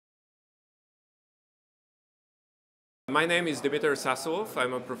My name is Dimitar Sasselov.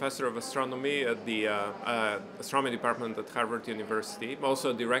 I'm a professor of astronomy at the astronomy department at Harvard University. I'm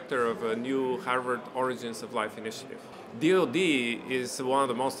also director of a new Harvard Origins of Life initiative. DLD is one of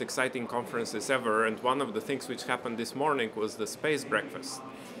the most exciting conferences ever, and one of the things which happened this morning was the space breakfast.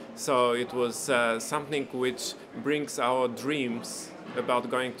 So it was something which brings our dreams about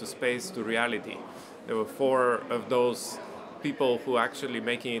going to space to reality. There were 4 of those people who are actually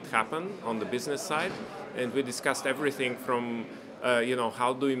making it happen on the business side, and we discussed everything from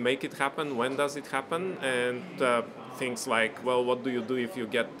how do we make it happen, when does it happen, and things like, well, what do you do if you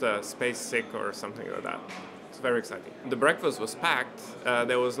get space sick or something like that. It's very exciting. The breakfast was packed,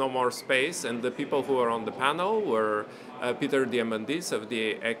 there was no more space, and the people who were on the panel were Peter Diamandis of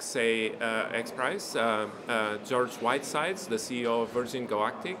the XA X Prize, George Whitesides, the CEO of Virgin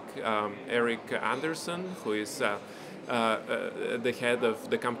Galactic, Eric Anderson, who is the head of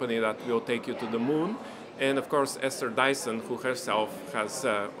the company that will take you to the moon, and of course Esther Dyson, who herself has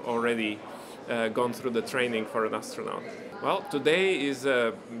already gone through the training for an astronaut. Well, today is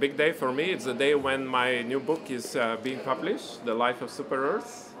a big day for me. It's the day when my new book is being published, The Life of Super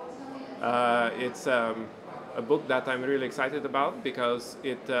Earth. It's a book that I'm really excited about because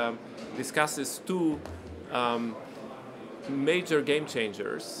it discusses 2 major game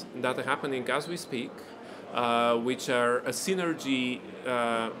changers that are happening as we speak, which are a synergy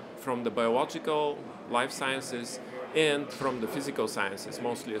from the biological life sciences and from the physical sciences,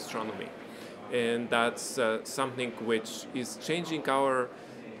 mostly astronomy. And that's something which is changing our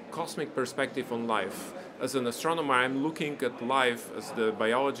cosmic perspective on life. As an astronomer, I'm looking at life as the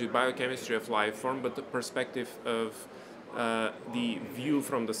biology, biochemistry of life from the perspective of the view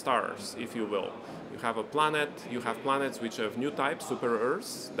from the stars, if you will. You have a planet, you have planets which have new types, super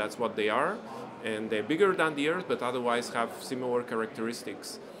Earths, that's what they are, and they're bigger than the Earth, but otherwise have similar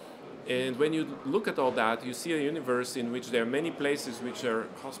characteristics. And when you look at all that, you see a universe in which there are many places which are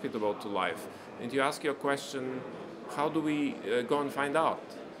hospitable to life. And you ask your question, how do we go and find out?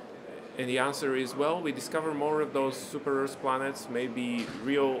 And the answer is, well, we discover more of those super Earth planets, maybe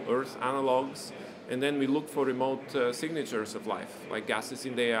real Earth analogs, and then we look for remote signatures of life, like gases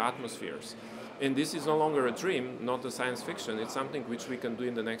in their atmospheres. And this is no longer a dream, not a science fiction. It's something which we can do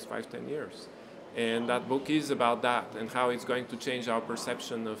in the next 5-10 years. And that book is about that and how it's going to change our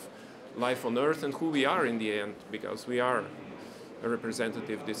perception of life on Earth and who we are in the end, because we are a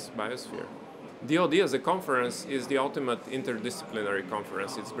representative of this biosphere. DLD as a conference is the ultimate interdisciplinary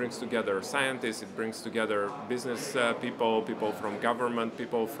conference. It brings together scientists, it brings together business people, people from government,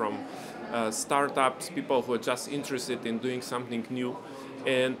 people from startups, people who are just interested in doing something new.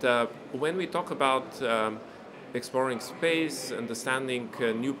 And when we talk about exploring space, understanding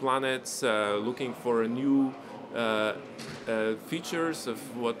new planets, looking for new features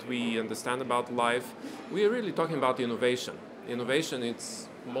of what we understand about life, we are really talking about innovation. Innovation in its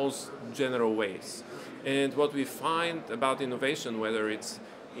most general ways. And what we find about innovation, whether it's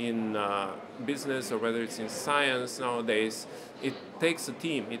in business or whether it's in science nowadays, it takes a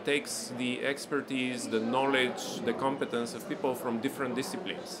team. It takes the expertise, the knowledge, the competence of people from different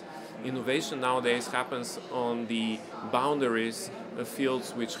disciplines. Innovation nowadays happens on the boundaries of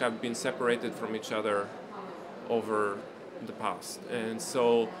fields which have been separated from each other over the past. And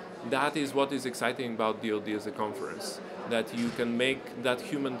so that is what is exciting about DLD as a conference, that you can make that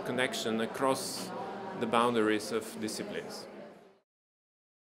human connection across the boundaries of disciplines.